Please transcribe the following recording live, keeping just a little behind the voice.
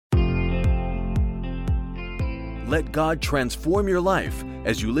Let God transform your life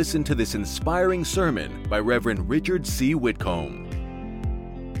as you listen to this inspiring sermon by Reverend Richard C. Whitcomb.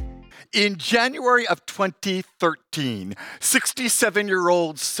 In January of 2013,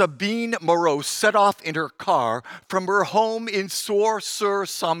 67-year-old Sabine Moreau set off in her car from her home in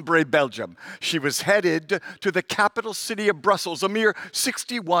Soar-sur-Sambre, Belgium. She was headed to the capital city of Brussels, a mere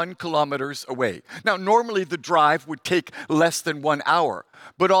 61 kilometers away. Now, normally the drive would take less than 1 hour.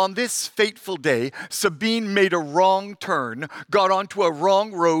 But on this fateful day, Sabine made a wrong turn, got onto a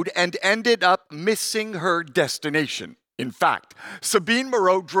wrong road, and ended up missing her destination. In fact, Sabine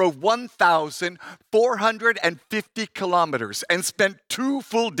Moreau drove 1,450 kilometers and spent 2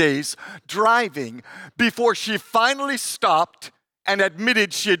 full days driving before she finally stopped and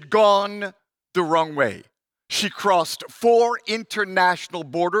admitted she had gone the wrong way. She crossed 4 international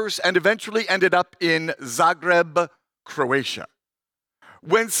borders and eventually ended up in Zagreb, Croatia.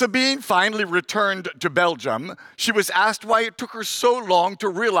 When Sabine finally returned to Belgium, she was asked why it took her so long to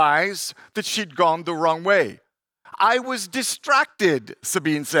realize that she'd gone the wrong way. "I was distracted,"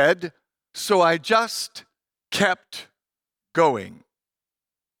 Sabine said, "so I just kept going."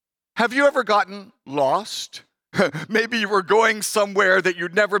 Have you ever gotten lost? Maybe you were going somewhere that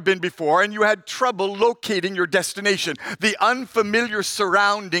you'd never been before and you had trouble locating your destination. The unfamiliar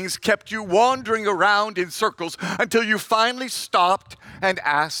surroundings kept you wandering around in circles until you finally stopped and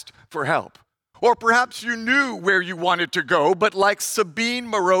asked for help. Or perhaps you knew where you wanted to go, but like Sabine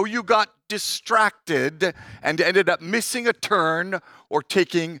Moreau, you got distracted and ended up missing a turn or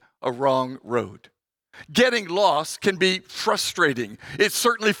taking a wrong road. Getting lost can be frustrating. It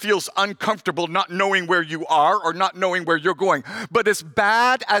certainly feels uncomfortable not knowing where you are or not knowing where you're going. But as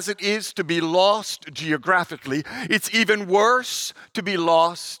bad as it is to be lost geographically, it's even worse to be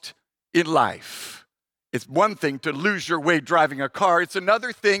lost in life. It's one thing to lose your way driving a car. It's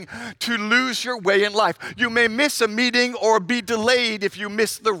another thing to lose your way in life. You may miss a meeting or be delayed if you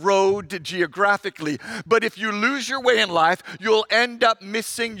miss the road geographically. But if you lose your way in life, you'll end up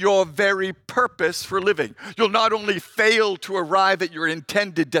missing your very purpose for living. You'll not only fail to arrive at your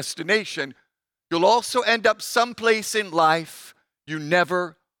intended destination, you'll also end up someplace in life you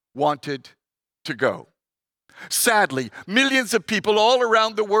never wanted to go. Sadly, millions of people all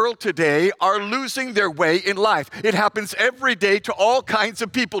around the world today are losing their way in life. It happens every day to all kinds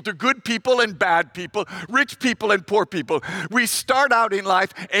of people, to good people and bad people, rich people and poor people. We start out in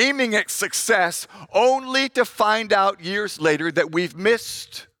life aiming at success only to find out years later that we've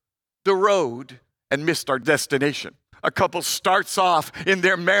missed the road and missed our destination. A couple starts off in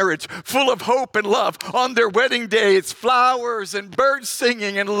their marriage full of hope and love. On their wedding day, it's flowers and birds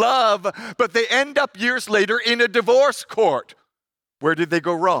singing and love, but they end up years later in a divorce court. Where did they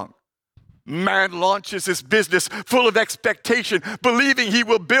go wrong? Man launches his business full of expectation, believing he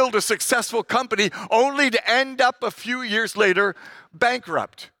will build a successful company, only to end up a few years later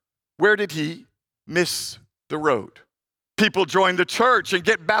bankrupt. Where did he miss the road? People join the church and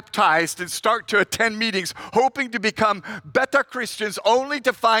get baptized and start to attend meetings, hoping to become better Christians, only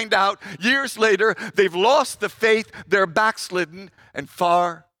to find out years later they've lost the faith, they're backslidden and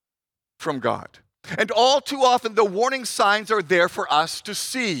far from God. And all too often the warning signs are there for us to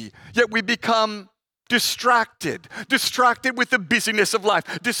see, yet we become distracted with the busyness of life,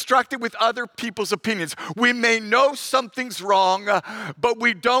 distracted with other people's opinions. We may know something's wrong, but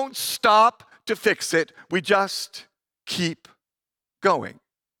we don't stop to fix it. We just keep going.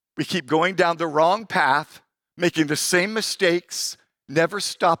 We keep going down the wrong path, making the same mistakes, never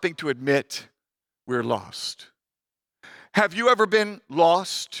stopping to admit we're lost. Have you ever been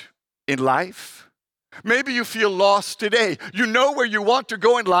lost in life? Maybe you feel lost today. You know where you want to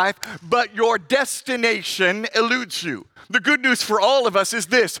go in life, but your destination eludes you. The good news for all of us is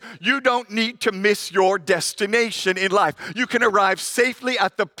this: you don't need to miss your destination in life. You can arrive safely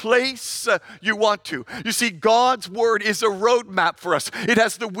at the place you want to. You see, God's word is a roadmap for us. It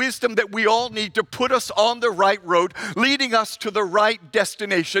has the wisdom that we all need to put us on the right road, leading us to the right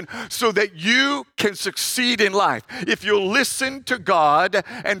destination so that you can succeed in life. If you'll listen to God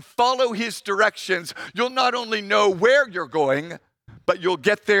and follow his directions, you'll not only know where you're going, but you'll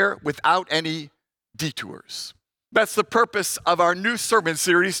get there without any detours. That's the purpose of our new sermon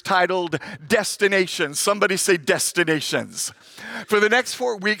series titled Destinations. Somebody say Destinations. For the next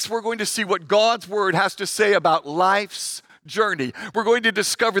 4 weeks, we're going to see what God's word has to say about life's journey. We're going to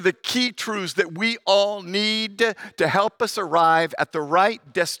discover the key truths that we all need to help us arrive at the right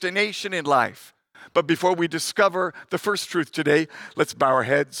destination in life. But before we discover the first truth today, let's bow our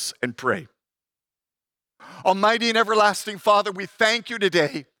heads and pray. Almighty and everlasting Father, we thank you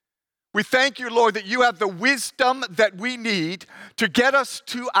today. We thank you, Lord, that you have the wisdom that we need to get us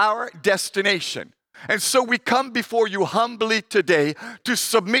to our destination. And so we come before you humbly today to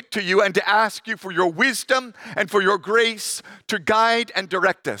submit to you and to ask you for your wisdom and for your grace to guide and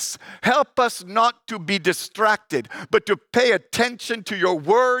direct us. Help us not to be distracted, but to pay attention to your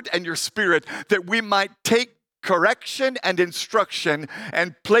word and your spirit, that we might take correction and instruction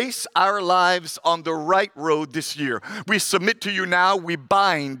and place our lives on the right road this year. We submit to you now. We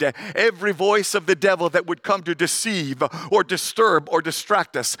bind every voice of the devil that would come to deceive or disturb or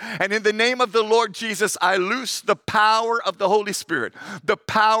distract us. And in the name of the Lord Jesus, I loose the power of the Holy Spirit, the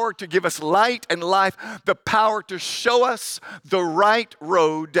power to give us light and life, the power to show us the right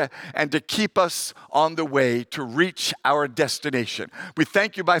road and to keep us on the way to reach our destination. We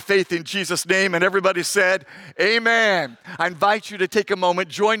thank you by faith in Jesus' name. And everybody said, amen. I invite you to take a moment,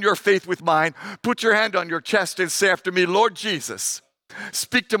 join your faith with mine, put your hand on your chest and say after me, Lord Jesus,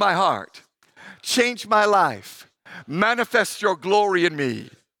 speak to my heart, change my life, manifest your glory in me.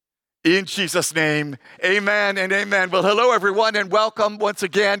 In Jesus' name, amen and amen. Well, hello everyone and welcome once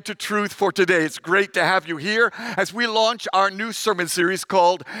again to Truth for Today. It's great to have you here as we launch our new sermon series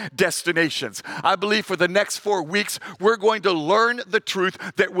called Destinations. I believe for the next 4 weeks, we're going to learn the truth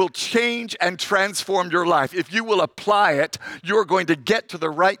that will change and transform your life. If you will apply it, you're going to get to the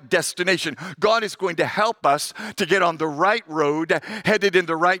right destination. God is going to help us to get on the right road, headed in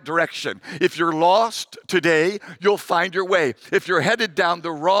the right direction. If you're lost today, you'll find your way. If you're headed down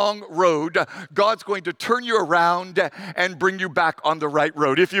the wrong road, God's going to turn you around and bring you back on the right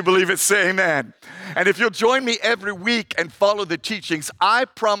road. If you believe it, say amen. And if you'll join me every week and follow the teachings, I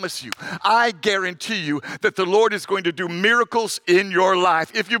promise you, I guarantee you that the Lord is going to do miracles in your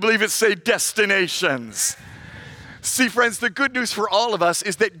life. If you believe it, say destinations. See, friends, the good news for all of us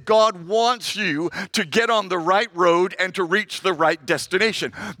is that God wants you to get on the right road and to reach the right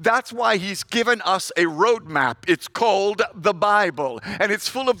destination. That's why He's given us a roadmap. It's called the Bible, and it's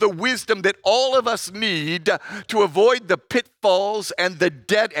full of the wisdom that all of us need to avoid the pitfalls and the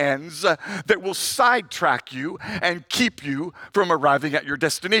dead ends that will sidetrack you and keep you from arriving at your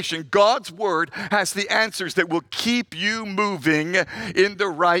destination. God's Word has the answers that will keep you moving in the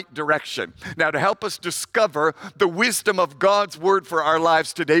right direction. Now, to help us discover the wisdom of God's Word for our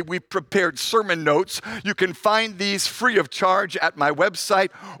lives today, we've prepared sermon notes. You can find these free of charge at my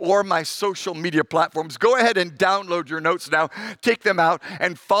website or my social media platforms. Go ahead and download your notes now. Take them out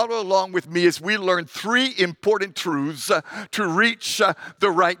and follow along with me as we learn 3 important truths to reach the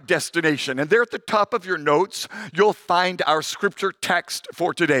right destination. And there at the top of your notes, you'll find our scripture text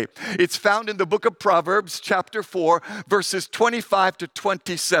for today. It's found in the book of Proverbs, chapter 4, verses 25 to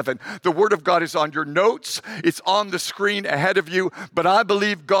 27. The Word of God is on your notes. It's on the screen ahead of you, but I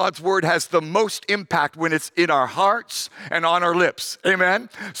believe God's Word has the most impact when it's in our hearts and on our lips. Amen?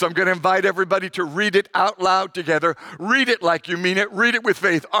 So I'm going to invite everybody to read it out loud together. Read it like you mean it. Read it with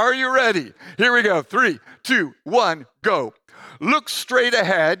faith. Are you ready? Here we go. 3, 2, 1, go. Look straight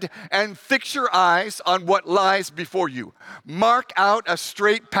ahead and fix your eyes on what lies before you. Mark out a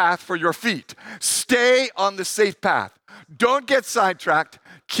straight path for your feet. Stay on the safe path. Don't get sidetracked.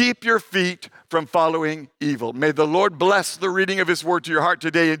 Keep your feet from following evil. May the Lord bless the reading of His Word to your heart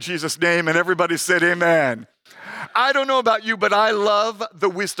today in Jesus' name. And everybody said amen. I don't know about you, but I love the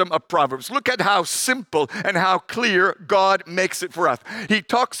wisdom of Proverbs. Look at how simple and how clear God makes it for us. He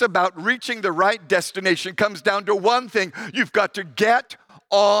talks about reaching the right destination comes down to one thing. You've got to get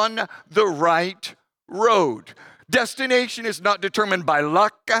on the right road. Destination is not determined by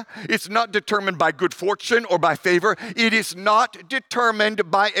luck. It's not determined by good fortune or by favor. It is not determined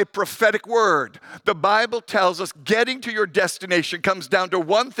by a prophetic word. The Bible tells us getting to your destination comes down to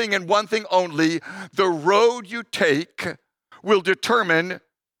one thing and one thing only. The road you take will determine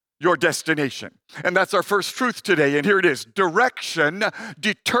your destination. And that's our first truth today. And here it is. Direction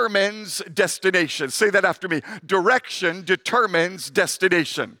determines destination. Say that after me. Direction determines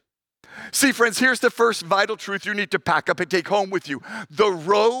destination. See, friends, here's the first vital truth you need to pack up and take home with you. The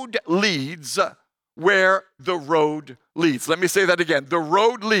road leads where the road leads. Let me say that again. The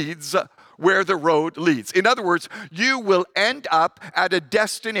road leads where the road leads. In other words, you will end up at a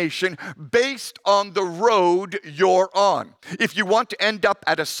destination based on the road you're on. If you want to end up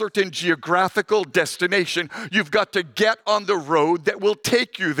at a certain geographical destination, you've got to get on the road that will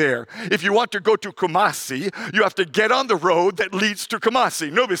take you there. If you want to go to Kumasi, you have to get on the road that leads to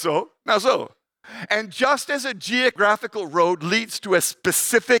Kumasi. No, so? Now so. And just as a geographical road leads to a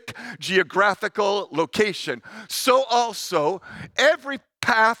specific geographical location, so also every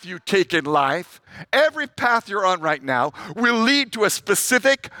path you take in life, every path you're on right now, will lead to a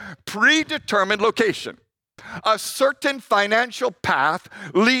specific predetermined location. A certain financial path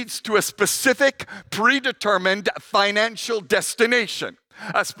leads to a specific predetermined financial destination.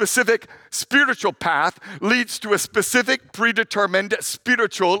 A specific spiritual path leads to a specific predetermined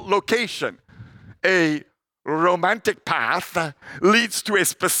spiritual location. A romantic path leads to a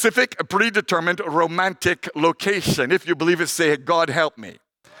specific predetermined romantic location. If you believe it, say it, God help me.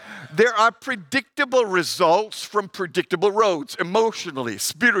 There are predictable results from predictable roads, emotionally,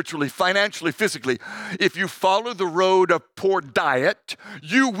 spiritually, financially, physically. If you follow the road of poor diet,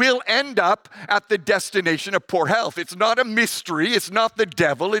 you will end up at the destination of poor health. It's not a mystery. It's not the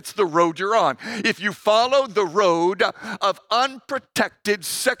devil. It's the road you're on. If you follow the road of unprotected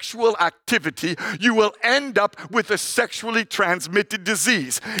sexual activity, you will end up with a sexually transmitted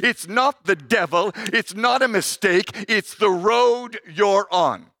disease. It's not the devil. It's not a mistake. It's the road you're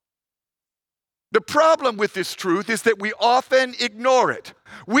on. The problem with this truth is that we often ignore it.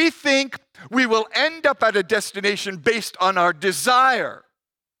 We think we will end up at a destination based on our desire,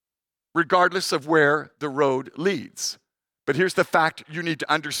 regardless of where the road leads. But here's the fact you need to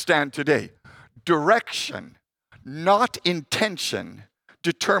understand today. Direction, not intention,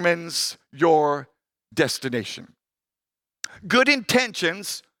 determines your destination. Good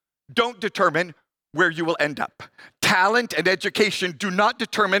intentions don't determine where you will end up. Talent and education do not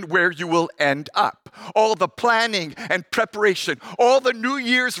determine where you will end up. All the planning and preparation, all the New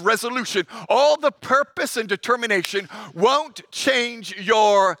Year's resolution, all the purpose and determination won't change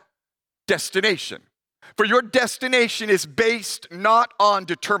your destination. For your destination is based not on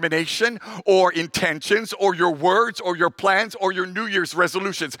determination or intentions or your words or your plans or your New Year's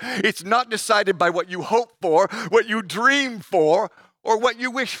resolutions. It's not decided by what you hope for, what you dream for, or what you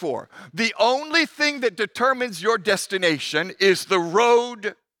wish for. The only thing that determines your destination is the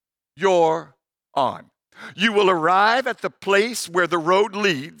road you're on. You will arrive at the place where the road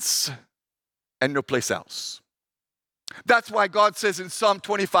leads and no place else. That's why God says in Psalm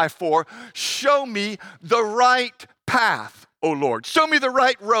 25:4, show me the right path, O Lord. Show me the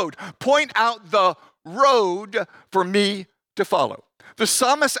right road. Point out the road for me to follow. The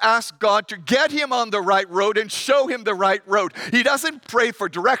psalmist asks God to get him on the right road and show him the right road. He doesn't pray for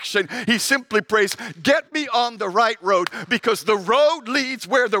direction. He simply prays, get me on the right road, because the road leads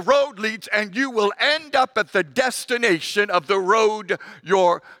where the road leads, and you will end up at the destination of the road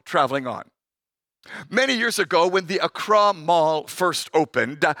you're traveling on. Many years ago, when the Accra Mall first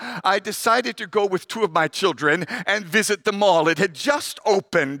opened, I decided to go with two of my children and visit the mall. It had just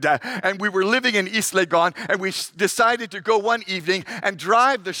opened, and we were living in East Legon, and we decided to go one evening and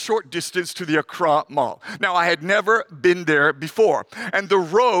drive the short distance to the Accra Mall. Now, I had never been there before, and the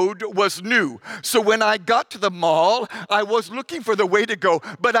road was new. So when I got to the mall, I was looking for the way to go,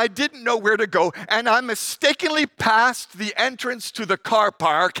 but I didn't know where to go, and I mistakenly passed the entrance to the car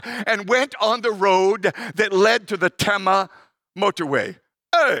park and went on the road that led to the Tema motorway.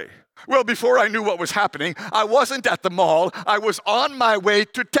 Hey! Well, before I knew what was happening, I wasn't at the mall. I was on my way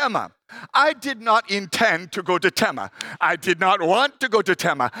to Tema. I did not intend to go to Tema. I did not want to go to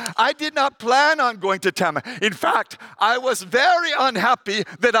Tema. I did not plan on going to Tema. In fact, I was very unhappy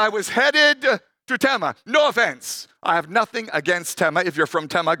that I was headed to Tema. No offense. I have nothing against Tema. If you're from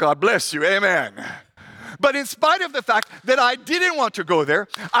Tema, God bless you. Amen. But in spite of the fact that I didn't want to go there,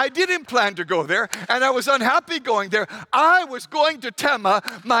 I didn't plan to go there, and I was unhappy going there, I was going to Tema.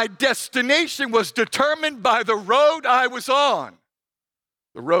 My destination was determined by the road I was on.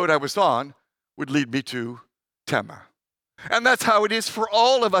 The road I was on would lead me to Tema. And that's how it is for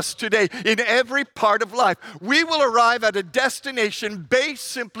all of us today in every part of life. We will arrive at a destination based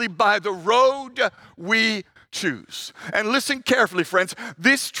simply by the road we choose. And listen carefully, friends.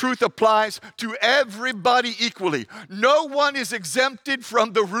 This truth applies to everybody equally. No one is exempted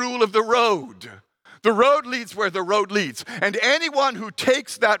from the rule of the road. The road leads where the road leads. And anyone who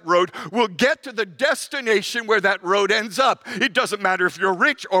takes that road will get to the destination where that road ends up. It doesn't matter if you're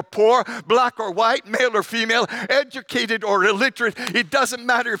rich or poor, black or white, male or female, educated or illiterate. It doesn't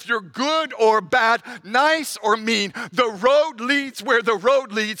matter if you're good or bad, nice or mean. The road leads where the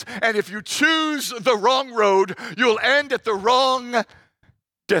road leads. And if you choose the wrong road, you'll end at the wrong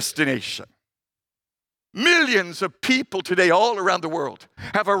destination. Millions of people today all around the world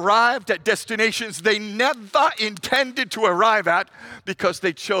have arrived at destinations they never intended to arrive at because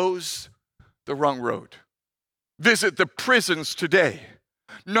they chose the wrong road. Visit the prisons today.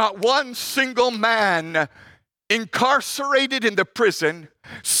 Not one single man incarcerated in the prison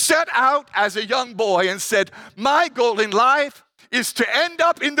set out as a young boy and said, my goal in life is to end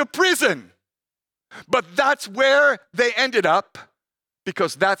up in the prison. But that's where they ended up,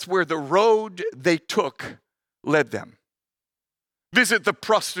 because that's where the road they took led them. Visit the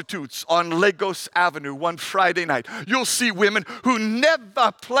prostitutes on Lagos Avenue one Friday night. You'll see women who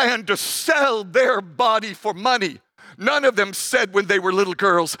never planned to sell their body for money. None of them said when they were little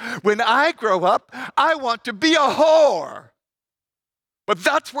girls, when I grow up, I want to be a whore. But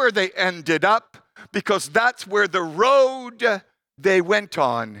that's where they ended up, because that's where the road they went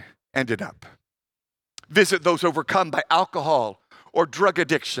on ended up. Visit those overcome by alcohol or drug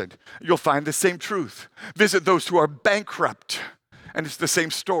addiction. You'll find the same truth. Visit those who are bankrupt, and it's the same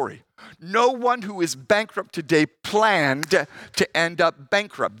story. No one who is bankrupt today planned to end up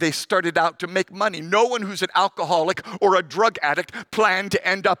bankrupt. They started out to make money. No one who's an alcoholic or a drug addict planned to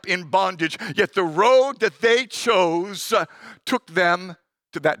end up in bondage. Yet the road that they chose took them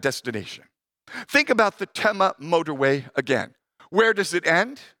to that destination. Think about the Tema motorway again. Where does it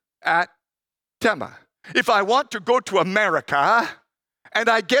end? At Tema. If I want to go to America and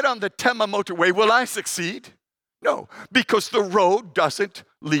I get on the Tema motorway, will I succeed? No, because the road doesn't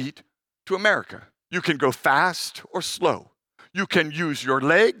lead to America. You can go fast or slow. You can use your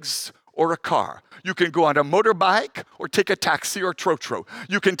legs or a car. You can go on a motorbike or take a taxi or trotro.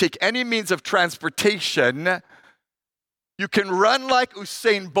 You can take any means of transportation. You can run like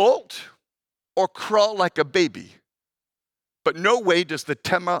Usain Bolt or crawl like a baby. But no way does the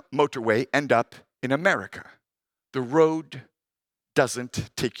Tema motorway end up in America. The road doesn't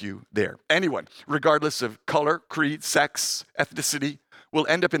take you there. Anyone, regardless of color, creed, sex, ethnicity, will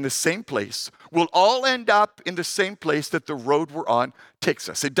end up in the same place. We'll all end up in the same place that the road we're on takes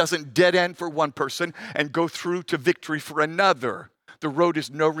us. It doesn't dead end for one person and go through to victory for another. The road is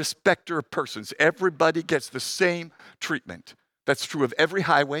no respecter of persons. Everybody gets the same treatment. That's true of every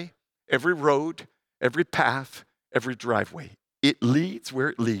highway, every road, every path, every driveway. It leads where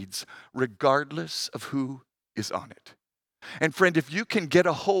it leads, regardless of who is on it. And friend, if you can get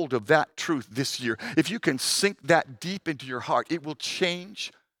a hold of that truth this year, if you can sink that deep into your heart, it will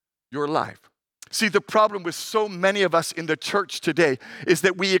change your life. See, the problem with so many of us in the church today is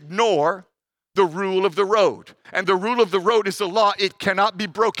that we ignore the rule of the road. And the rule of the road is a law. It cannot be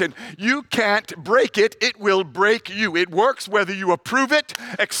broken. You can't break it. It will break you. It works whether you approve it,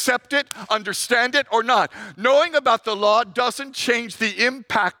 accept it, understand it, or not. Knowing about the law doesn't change the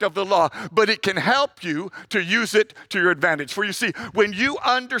impact of the law, but it can help you to use it to your advantage. For you see, when you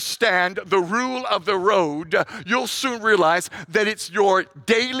understand the rule of the road, you'll soon realize that it's your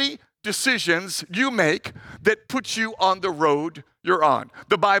daily decisions you make that put you on the road you're on.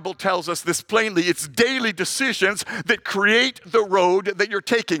 The Bible tells us this plainly. It's daily decisions that create the road that you're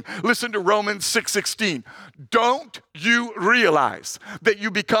taking. Listen to Romans 6:16. Don't you realize that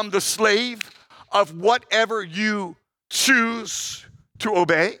you become the slave of whatever you choose to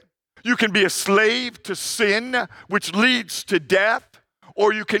obey? You can be a slave to sin, which leads to death,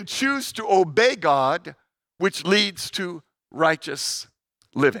 or you can choose to obey God, which leads to righteous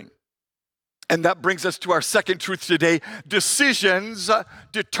living. And that brings us to our second truth today. Decisions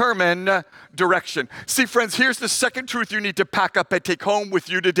determine direction. See, friends, here's the second truth you need to pack up and take home with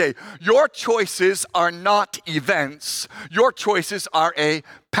you today. Your choices are not events. Your choices are a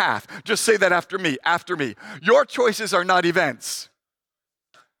path. Just say that after me. After me. Your choices are not events.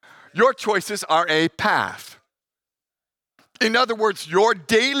 Your choices are a path. In other words, your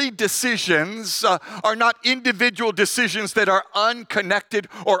daily decisions are not individual decisions that are unconnected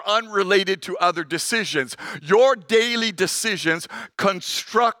or unrelated to other decisions. Your daily decisions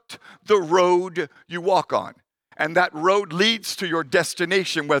construct the road you walk on. And that road leads to your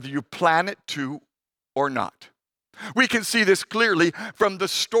destination, whether you plan it to or not. We can see this clearly from the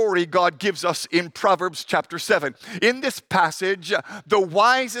story God gives us in Proverbs chapter 7. In this passage, the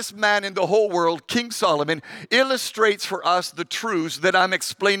wisest man in the whole world, King Solomon, illustrates for us the truths that I'm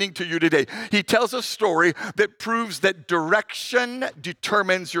explaining to you today. He tells a story that proves that direction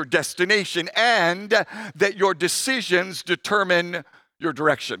determines your destination and that your decisions determine your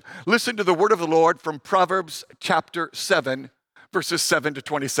direction. Listen to the word of the Lord from Proverbs chapter 7, verses 7 to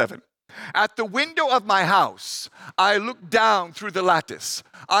 27. At the window of my house, I looked down through the lattice.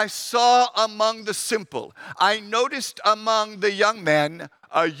 I saw among the simple, I noticed among the young men,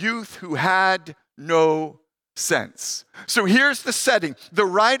 a youth who had no sense. So here's the setting. The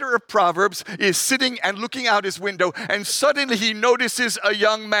writer of Proverbs is sitting and looking out his window, and suddenly he notices a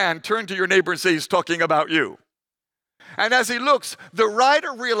young man. Turn to your neighbor and say, he's talking about you. And as he looks, the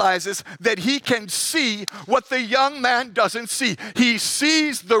writer realizes that he can see what the young man doesn't see. He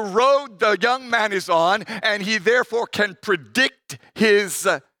sees the road the young man is on, and he therefore can predict his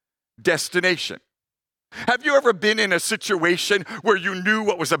destination. Have you ever been in a situation where you knew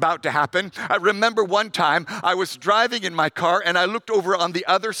what was about to happen? I remember one time I was driving in my car and I looked over on the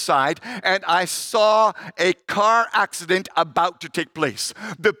other side and I saw a car accident about to take place.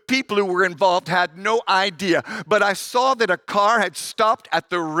 The people who were involved had no idea, but I saw that a car had stopped at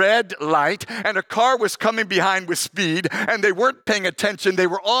the red light and a car was coming behind with speed and they weren't paying attention. They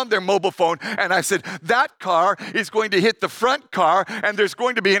were on their mobile phone and I said, that car is going to hit the front car and there's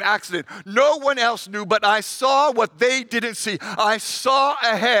going to be an accident. No one else knew, but I saw what they didn't see. I saw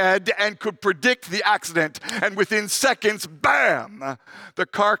ahead and could predict the accident. And within seconds, bam, the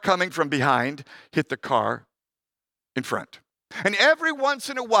car coming from behind hit the car in front. And every once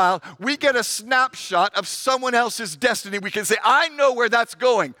in a while, we get a snapshot of someone else's destiny. We can say, I know where that's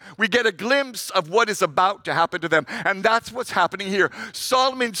going. We get a glimpse of what is about to happen to them. And that's what's happening here.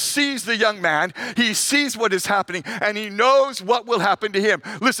 Solomon sees the young man. He sees what is happening, and he knows what will happen to him.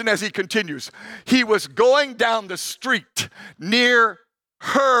 Listen as he continues. He was going down the street near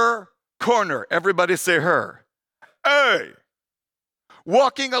her corner. Everybody say her. Hey.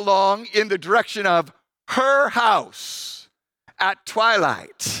 Walking along in the direction of her house. At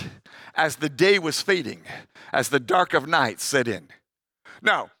twilight, as the day was fading, as the dark of night set in.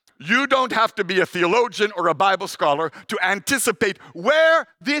 Now, you don't have to be a theologian or a Bible scholar to anticipate where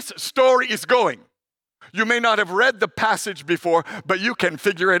this story is going. You may not have read the passage before, but you can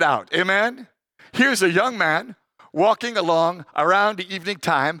figure it out. Amen? Here's a young man walking along around the evening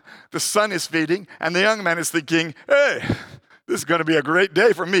time. The sun is fading, and the young man is thinking, hey, this is going to be a great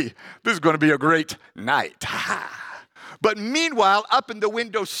day for me. This is going to be a great night. But meanwhile, up in the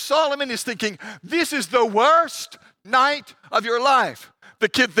window, Solomon is thinking, this is the worst night of your life. The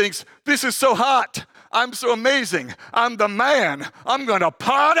kid thinks, this is so hot. I'm so amazing. I'm the man. I'm going to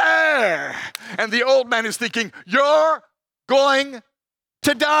party. And the old man is thinking, you're going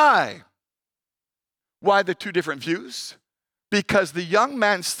to die. Why the two different views? Because the young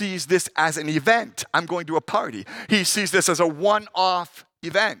man sees this as an event. I'm going to a party. He sees this as a one-off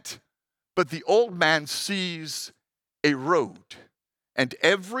event. But the old man sees a road, and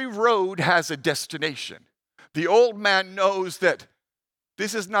every road has a destination. The old man knows that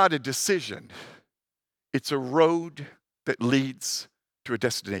this is not a decision. It's a road that leads to a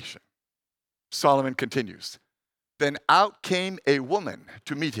destination. Solomon continues, then out came a woman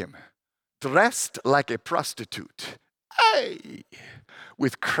to meet him, dressed like a prostitute,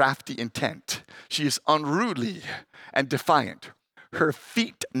 with crafty intent. She is unruly and defiant. Her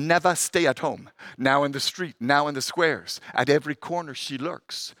feet never stay at home. Now in the street, now in the squares. At every corner she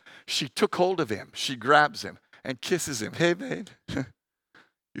lurks. She took hold of him. She grabs him and kisses him. Hey, babe,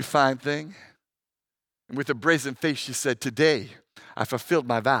 you fine thing. And with a brazen face she said, today I fulfilled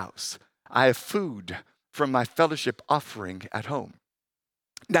my vows. I have food from my fellowship offering at home.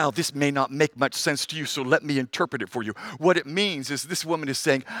 Now, this may not make much sense to you, so let me interpret it for you. What it means is this woman is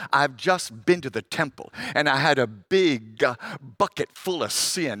saying, I've just been to the temple, and I had a big bucket full of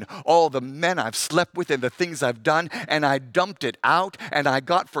sin, all the men I've slept with and the things I've done, and I dumped it out, and I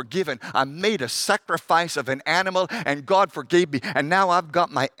got forgiven. I made a sacrifice of an animal, and God forgave me, and now I've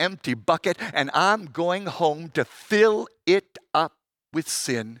got my empty bucket, and I'm going home to fill it up with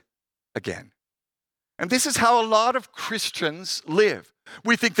sin again. And this is how a lot of Christians live.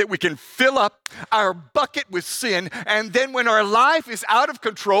 We think that we can fill up our bucket with sin, and then when our life is out of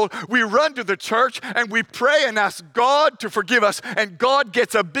control, we run to the church and we pray and ask God to forgive us, and God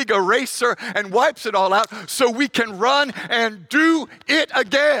gets a big eraser and wipes it all out so we can run and do it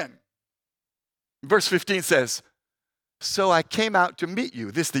again. Verse 15 says, so I came out to meet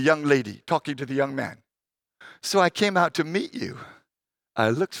you. This is the young lady talking to the young man. So I came out to meet you. I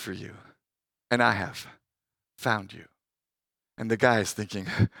looked for you, and I have found you. And the guy is thinking,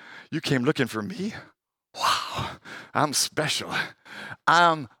 you came looking for me? Wow, I'm special.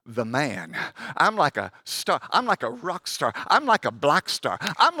 I'm the man. I'm like a star. I'm like a rock star. I'm like a black star.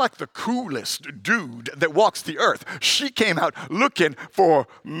 I'm like the coolest dude that walks the earth. She came out looking for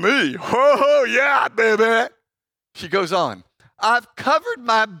me. Oh, yeah, baby. She goes on. I've covered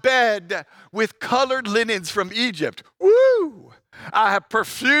my bed with colored linens from Egypt. Woo! I have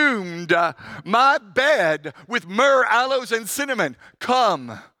perfumed my bed with myrrh, aloes, and cinnamon.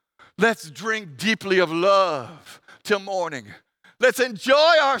 Come, let's drink deeply of love till morning. Let's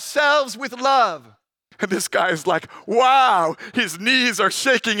enjoy ourselves with love. And this guy is like, wow, his knees are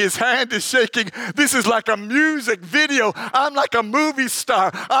shaking, his hand is shaking. This is like a music video. I'm like a movie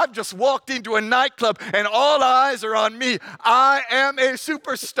star. I've just walked into a nightclub and all eyes are on me. I am a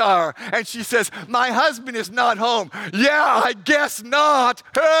superstar. And she says, my husband is not home. Yeah, I guess not.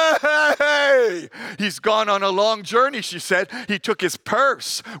 Hey! He's gone on a long journey, she said. He took his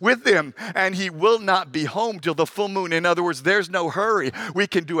purse with him and he will not be home till the full moon. In other words, there's no hurry. We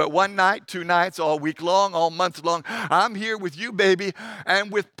can do it one night, 2 nights, all week long, all month long. I'm here with you, baby.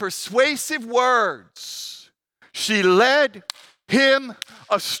 And with persuasive words, she led him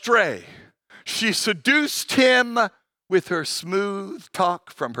astray. She seduced him with her smooth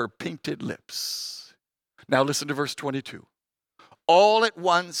talk from her painted lips. Now listen to verse 22. All at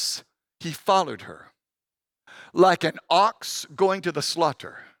once he followed her, like an ox going to the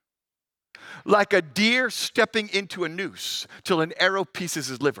slaughter, like a deer stepping into a noose till an arrow pieces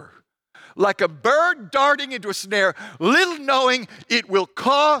his liver, like a bird darting into a snare, little knowing it will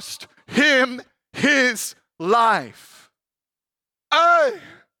cost him his life. Aye.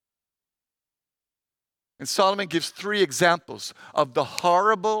 And Solomon gives 3 examples of the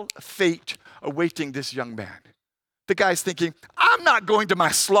horrible fate awaiting this young man. The guy's thinking, I'm not going to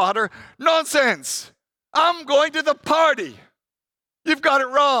my slaughter. Nonsense. I'm going to the party. You've got it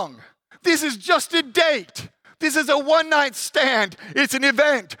wrong. This is just a date. This is a one-night stand. It's an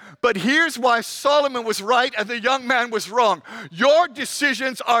event. But here's why Solomon was right and the young man was wrong. Your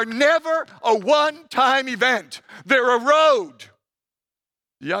decisions are never a one-time event. They're a road.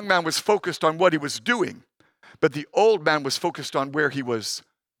 The young man was focused on what he was doing, but the old man was focused on where he was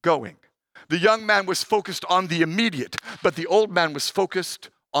going. The young man was focused on the immediate, but the old man was focused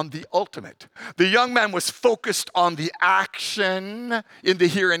on the ultimate. The young man was focused on the action in the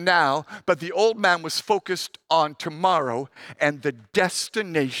here and now, but the old man was focused on tomorrow and the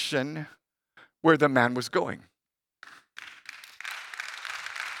destination where the man was going.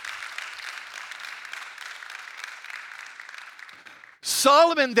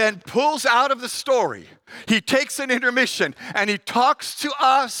 Solomon then pulls out of the story. He takes an intermission and he talks to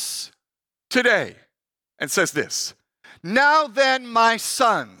us today and says this. Now then, my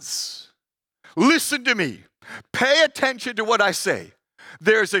sons, listen to me. Pay attention to what I say.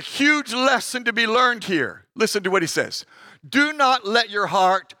 There's a huge lesson to be learned here. Listen to what he says. Do not let your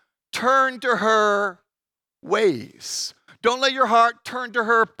heart turn to her ways. Don't let your heart turn to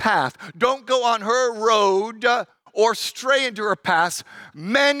her path. Don't go on her road or stray into her path.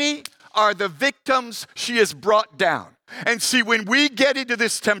 Many are the victims she has brought down. And see, when we get into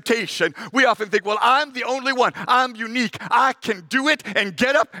this temptation, we often think, well, I'm the only one. I'm unique. I can do it and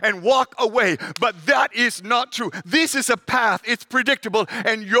get up and walk away. But that is not true. This is a path. It's predictable.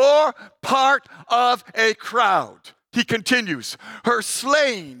 And you're part of a crowd. He continues, her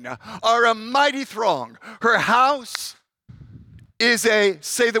slain are a mighty throng. Her house is a,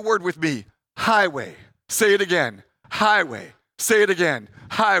 say the word with me, highway. Say it again, highway. Say it again,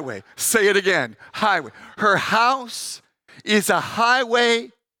 highway. Say it again, highway. Her house is a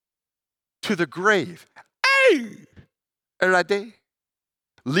highway to the grave. Hey! Erade.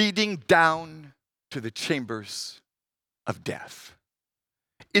 Leading down to the chambers of death.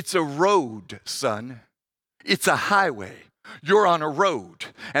 It's a road, son. It's a highway. You're on a road,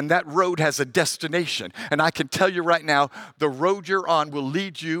 and that road has a destination. And I can tell you right now, the road you're on will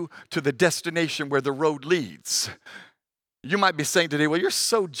lead you to the destination where the road leads. You might be saying today, well, you're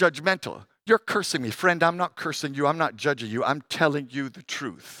so judgmental. You're cursing me. Friend, I'm not cursing you. I'm not judging you. I'm telling you the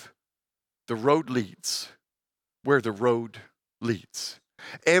truth. The road leads where the road leads.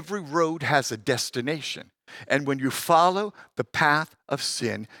 Every road has a destination. And when you follow the path of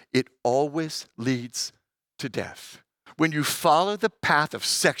sin, it always leads to death. When you follow the path of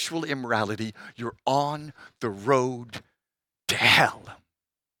sexual immorality, you're on the road to hell.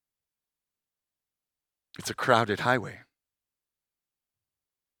 It's a crowded highway.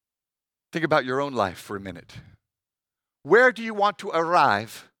 Think about your own life for a minute. Where do you want to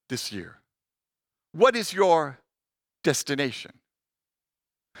arrive this year? What is your destination?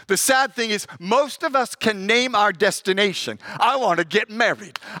 The sad thing is, most of us can name our destination. I want to get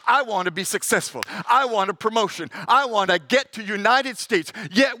married. I want to be successful. I want a promotion. I want to get to United States.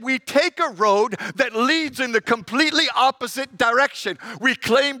 Yet we take a road that leads in the completely opposite direction. We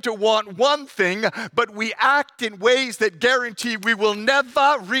claim to want one thing, but we act in ways that guarantee we will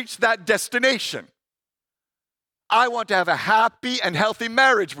never reach that destination. I want to have a happy and healthy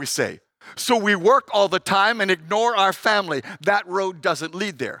marriage, we say. So we work all the time and ignore our family. That road doesn't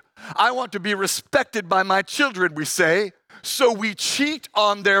lead there. I want to be respected by my children, we say. So we cheat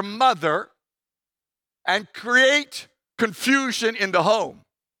on their mother and create confusion in the home.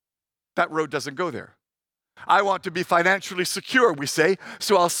 That road doesn't go there. I want to be financially secure, we say,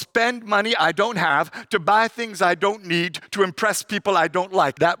 so I'll spend money I don't have to buy things I don't need to impress people I don't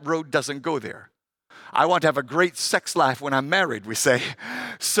like. That road doesn't go there. I want to have a great sex life when I'm married, we say,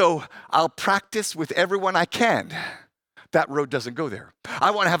 so I'll practice with everyone I can. That road doesn't go there.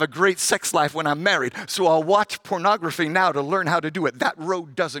 I want to have a great sex life when I'm married, so I'll watch pornography now to learn how to do it. That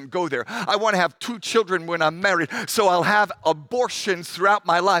road doesn't go there. I want to have 2 children when I'm married, so I'll have abortions throughout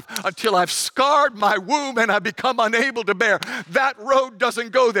my life until I've scarred my womb and I become unable to bear. That road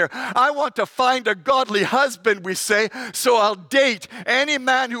doesn't go there. I want to find a godly husband, we say, so I'll date any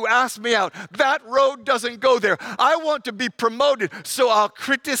man who asks me out. That road doesn't go there. I want to be promoted, so I'll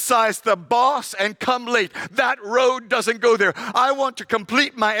criticize the boss and come late. That road doesn't go there. I want to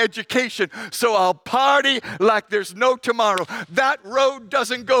complete my education, so I'll party like there's no tomorrow. That road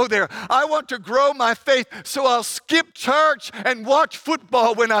doesn't go there. I want to grow my faith, so I'll skip church and watch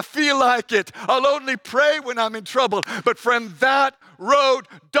football when I feel like it. I'll only pray when I'm in trouble. But friend, that road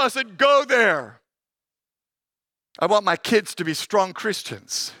doesn't go there. I want my kids to be strong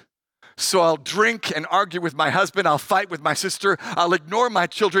Christians. So I'll drink and argue with my husband. I'll fight with my sister. I'll ignore my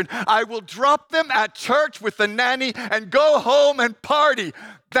children. I will drop them at church with the nanny and go home and party.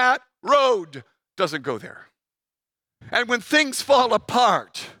 That road doesn't go there. And when things fall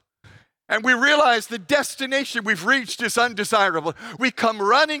apart and we realize the destination we've reached is undesirable, we come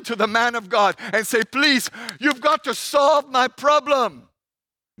running to the man of God and say, please, you've got to solve my problem.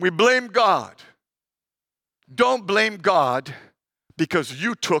 We blame God. Don't blame God because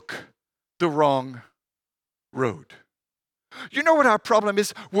you took the wrong road. You know what our problem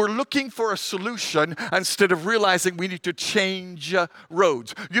is? We're looking for a solution instead of realizing we need to change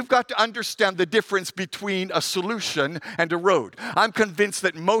roads. You've got to understand the difference between a solution and a road. I'm convinced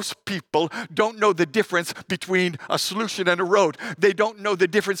that most people don't know the difference between a solution and a road. They don't know the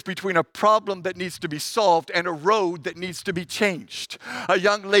difference between a problem that needs to be solved and a road that needs to be changed. A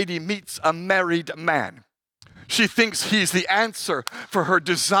young lady meets a married man. She thinks he's the answer for her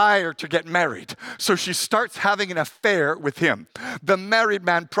desire to get married. So she starts having an affair with him. The married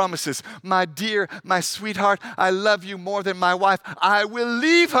man promises, my dear, my sweetheart, I love you more than my wife. I will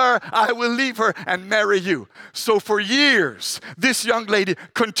leave her and marry you. So for years, this young lady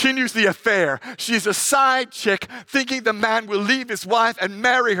continues the affair. She's a side chick thinking the man will leave his wife and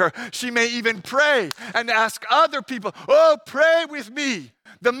marry her. She may even pray and ask other people, oh, pray with me.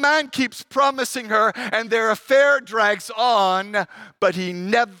 The man keeps promising her, and their affair drags on, but he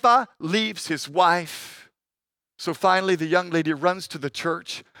never leaves his wife. So finally, the young lady runs to the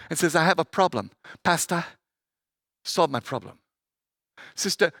church and says, I have a problem. Pastor, solve my problem.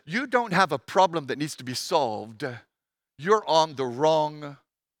 Sister, you don't have a problem that needs to be solved. You're on the wrong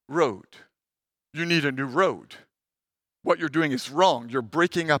road. You need a new road. What you're doing is wrong. You're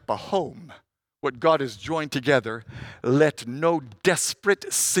breaking up a home. What God has joined together, let no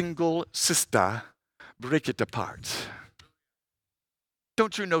desperate single sister break it apart.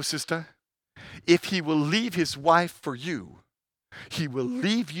 Don't you know, sister? If he will leave his wife for you, he will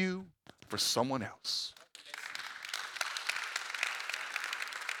leave you for someone else.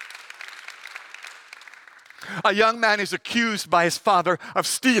 A young man is accused by his father of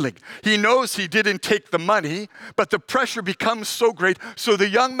stealing. He knows he didn't take the money, but the pressure becomes so great, so the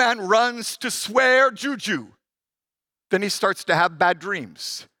young man runs to swear juju. Then he starts to have bad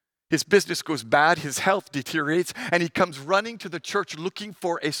dreams. His business goes bad, his health deteriorates, and he comes running to the church looking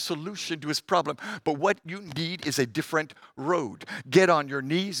for a solution to his problem. But what you need is a different road. Get on your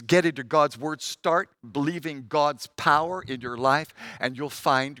knees, get into God's word, start believing God's power in your life, and you'll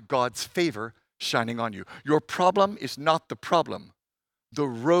find God's favor shining on you. Your problem is not the problem. The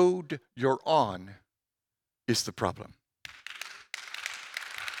road you're on is the problem.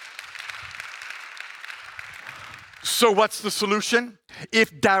 So what's the solution?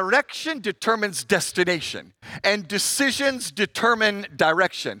 If direction determines destination and decisions determine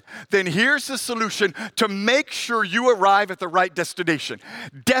direction, then here's the solution to make sure you arrive at the right destination.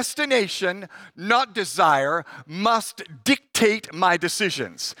 Destination, not desire, must dictate my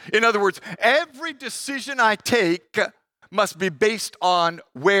decisions. In other words, every decision I take must be based on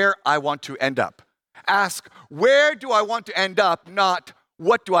where I want to end up. Ask, where do I want to end up, not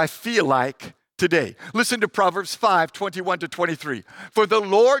what do I feel like today. Listen to Proverbs 5:21-23. For the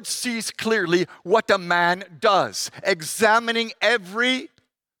Lord sees clearly what a man does, examining every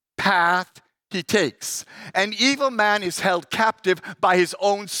path he takes. An evil man is held captive by his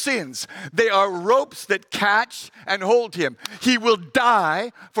own sins. They are ropes that catch and hold him. He will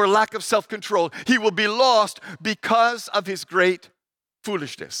die for lack of self-control. He will be lost because of his great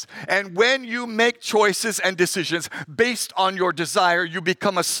foolishness. And when you make choices and decisions based on your desire, you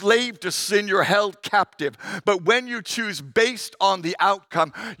become a slave to sin, you're held captive. But when you choose based on the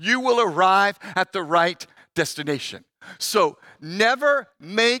outcome, you will arrive at the right destination. So never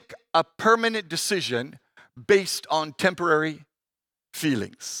make a permanent decision based on temporary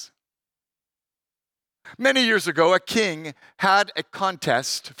feelings. Many years ago, a king had a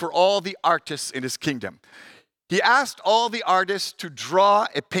contest for all the artists in his kingdom. He asked all the artists to draw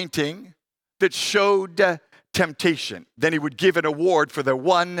a painting that showed temptation. Then he would give an award for the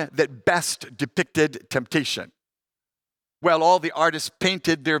one that best depicted temptation. Well, all the artists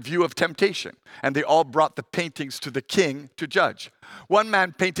painted their view of temptation, and they all brought the paintings to the king to judge. One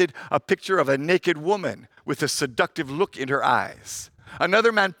man painted a picture of a naked woman with a seductive look in her eyes.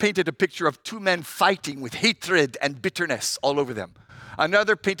 Another man painted a picture of two men fighting with hatred and bitterness all over them.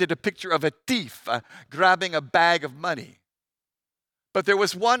 Another painted a picture of a thief grabbing a bag of money. But there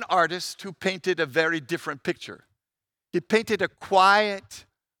was one artist who painted a very different picture. He painted a quiet,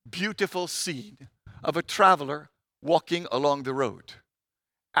 beautiful scene of a traveler walking along the road.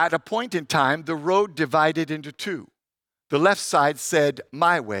 At a point in time, the road divided into two. The left side said,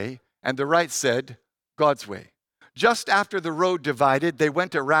 "My way," and the right said, "God's way." Just after the road divided, they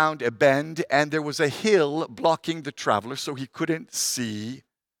went around a bend, and there was a hill blocking the traveler, so he couldn't see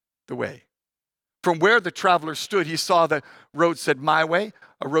the way. From where the traveler stood, he saw the road said, "My way,"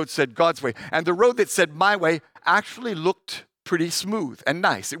 a road said, "God's way." And the road that said, "My way," actually looked pretty smooth and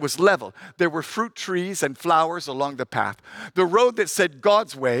nice. It was level. There were fruit trees and flowers along the path. The road that said,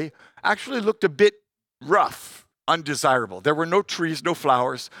 "God's way," actually looked a bit rough, undesirable. There were no trees, no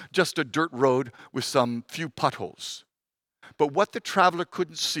flowers, just a dirt road with some few potholes. But what the traveler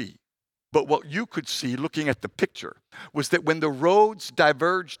couldn't see, but what you could see looking at the picture, was that when the roads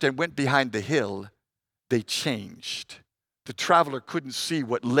diverged and went behind the hill, they changed. The traveler couldn't see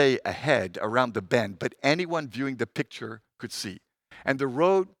what lay ahead around the bend, but anyone viewing the picture could see. And the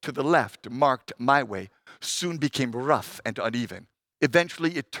road to the left, marked "My way," soon became rough and uneven.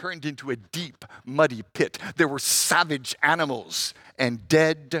 Eventually, it turned into a deep, muddy pit. There were savage animals and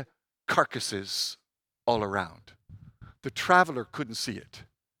dead carcasses all around. The traveler couldn't see it,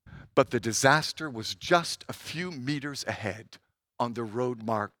 but the disaster was just a few meters ahead on the road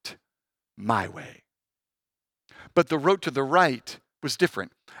marked "My way." But the road to the right was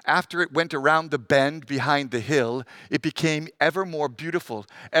different. After it went around the bend behind the hill, it became ever more beautiful,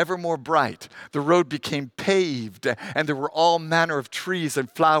 ever more bright. The road became paved, and there were all manner of trees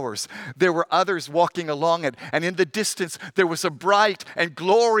and flowers. There were others walking along it, and in the distance there was a bright and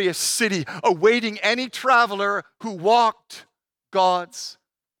glorious city awaiting any traveler who walked God's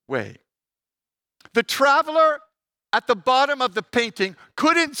way. The traveler at the bottom of the painting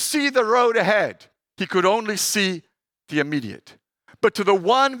couldn't see the road ahead. He could only see the immediate. But to the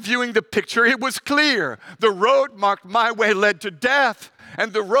one viewing the picture, it was clear. The road marked "My way" led to death,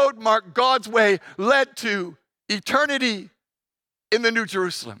 and the road marked "God's way" led to eternity in the New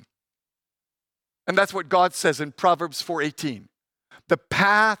Jerusalem. And that's what God says in Proverbs 4:18. The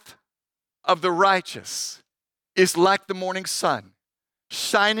path of the righteous is like the morning sun,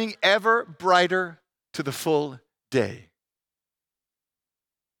 shining ever brighter to the full day.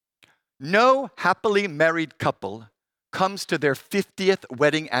 No happily married couple comes to their 50th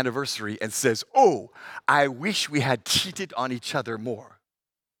wedding anniversary and says, "Oh, I wish we had cheated on each other more."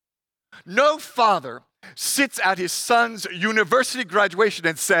 No father sits at his son's university graduation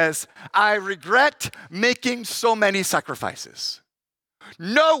and says, "I regret making so many sacrifices."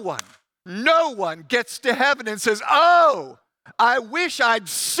 No one gets to heaven and says, "Oh, I wish I'd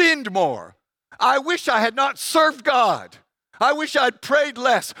sinned more. I wish I had not served God. I wish I'd prayed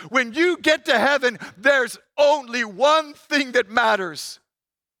less." When you get to heaven, there's only one thing that matters,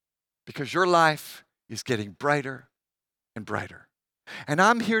 because your life is getting brighter and brighter. And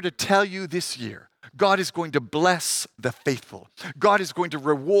I'm here to tell you this year, God is going to bless the faithful. God is going to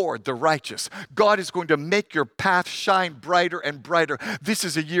reward the righteous. God is going to make your path shine brighter and brighter. This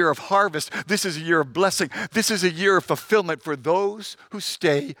is a year of harvest. This is a year of blessing. This is a year of fulfillment for those who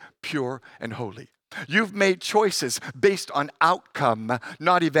stay pure and holy. You've made choices based on outcome,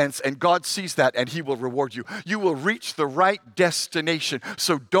 not events, and God sees that and He will reward you. You will reach the right destination,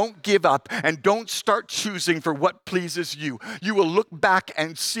 so don't give up and don't start choosing for what pleases you. You will look back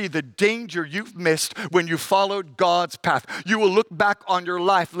and see the danger you've missed when you followed God's path. You will look back on your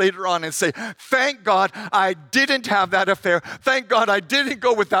life later on and say, "Thank God I didn't have that affair. Thank God I didn't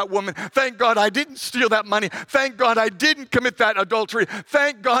go with that woman. Thank God I didn't steal that money. Thank God I didn't commit that adultery.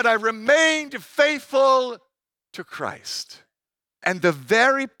 Thank God I remained faithful to Christ." And the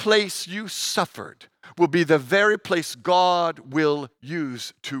very place you suffered will be the very place God will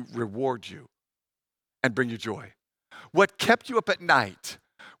use to reward you and bring you joy. What kept you up at night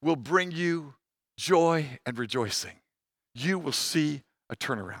will bring you joy and rejoicing. You will see a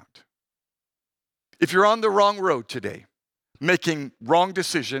turnaround. If you're on the wrong road today, making wrong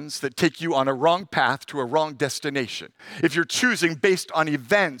decisions that take you on a wrong path to a wrong destination, if you're choosing based on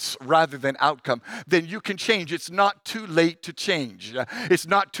events rather than outcome, then you can change. It's not too late to change. It's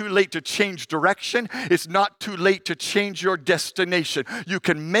not too late to change direction. It's not too late to change your destination. You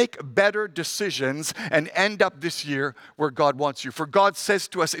can make better decisions and end up this year where God wants you. For God says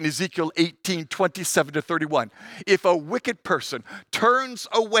to us in Ezekiel 18:27-31, if a wicked person turns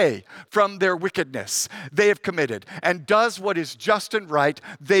away from their wickedness they have committed and does what is just and right,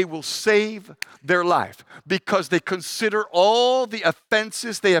 they will save their life because they consider all the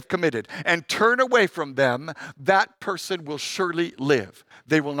offenses they have committed and turn away from them. That person will surely live.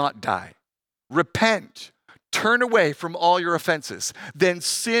 They will not die. Repent. Turn away from all your offenses. Then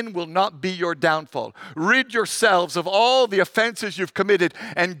sin will not be your downfall. Rid yourselves of all the offenses you've committed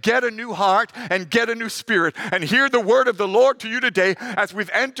and get a new heart and get a new spirit. And hear the word of the Lord to you today as we've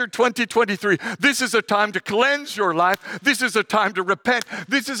entered 2023. This is a time to cleanse your life. This is a time to repent.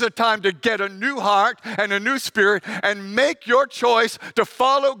 This is a time to get a new heart and a new spirit and make your choice to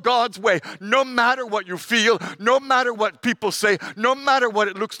follow God's way. No matter what you feel, no matter what people say, no matter what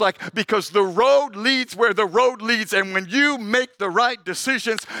it looks like, because the road leads where the road leads, and when you make the right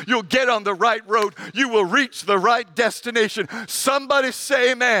decisions, you'll get on the right road. You will reach the right destination. Somebody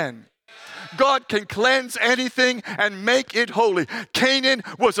say amen. God can cleanse anything and make it holy. Canaan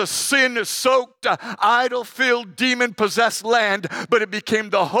was a sin-soaked, idol-filled, demon-possessed land, but it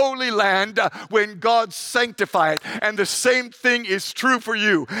became the holy land when God sanctified it. And the same thing is true for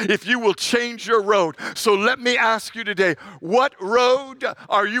you if you will change your road. So let me ask you today, what road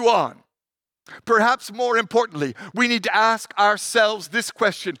are you on? Perhaps more importantly, we need to ask ourselves this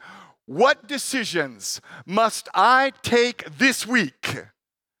question: what decisions must I take this week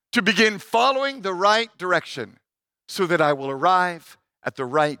to begin following the right direction so that I will arrive at the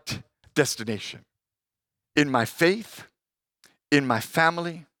right destination? In my faith, in my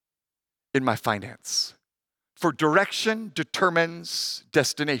family, in my finance. For direction determines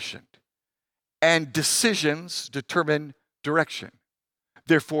destination, and decisions determine direction.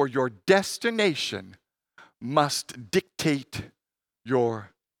 Therefore, your destination must dictate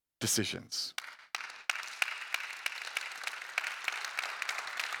your decisions.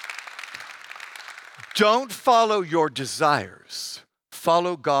 Don't follow your desires.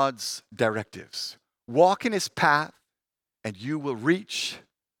 Follow God's directives. Walk in His path, and you will reach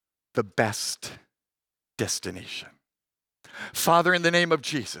the best destination. Father, in the name of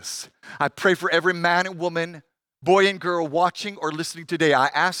Jesus, I pray for every man and woman, boy and girl watching or listening today. I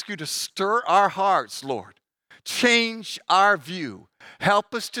ask you to stir our hearts, Lord. Change our view.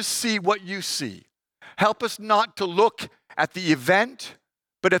 Help us to see what you see. Help us not to look at the event,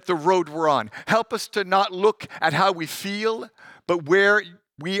 but at the road we're on. Help us to not look at how we feel, but where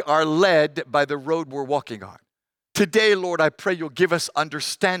we are led by the road we're walking on. Today, Lord, I pray you'll give us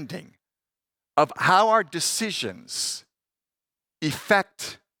understanding of how our decisions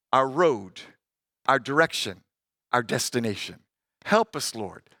affect our road, our direction, our destination. Help us,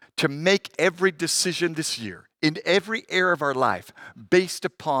 Lord, to make every decision this year in every area of our life based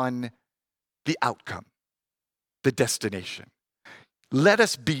upon the outcome, the destination. Let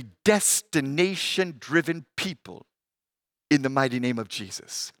us be destination-driven people in the mighty name of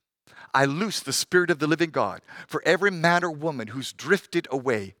Jesus. I loose the Spirit of the living God for every man or woman who's drifted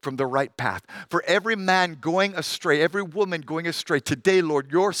away from the right path, for every man going astray, every woman going astray. Today,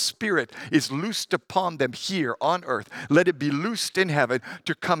 Lord, your Spirit is loosed upon them here on earth. Let it be loosed in heaven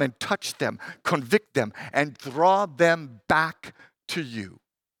to come and touch them, convict them, and draw them back to you.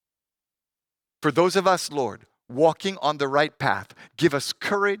 For those of us, Lord, walking on the right path, give us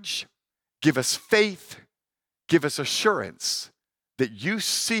courage, give us faith, give us assurance that you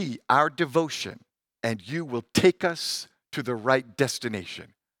see our devotion and you will take us to the right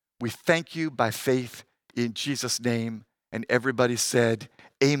destination. We thank you by faith in Jesus' name. And everybody said,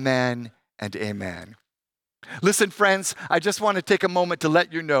 amen and amen. Listen, friends, I just want to take a moment to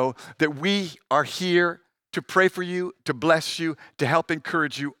let you know that we are here to pray for you, to bless you, to help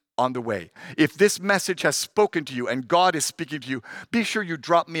encourage you on the way. If this message has spoken to you and God is speaking to you, be sure you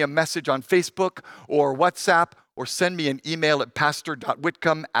drop me a message on Facebook or WhatsApp or send me an email at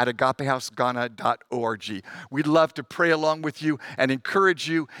pastor.whitcomb@agapehouseghana.org. We'd love to pray along with you and encourage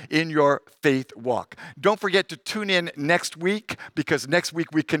you in your faith walk. Don't forget to tune in next week, because next week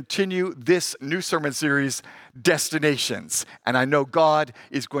we continue this new sermon series, Destinations. And I know God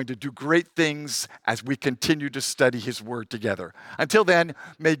is going to do great things as we continue to study His Word together. Until then,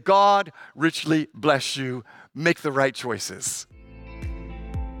 may God richly bless you. Make the right choices.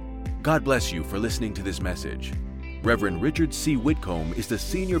 God bless you for listening to this message. Reverend Richard C. Whitcomb is the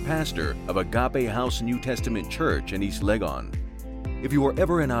senior pastor of Agape House New Testament Church in East Legon. If you are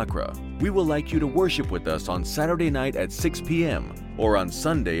ever in Accra, we would like you to worship with us on Saturday night at 6 p.m. or on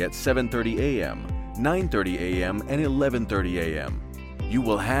Sunday at 7:30 a.m., 9:30 a.m., and 11:30 a.m. You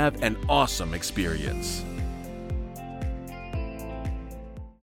will have an awesome experience.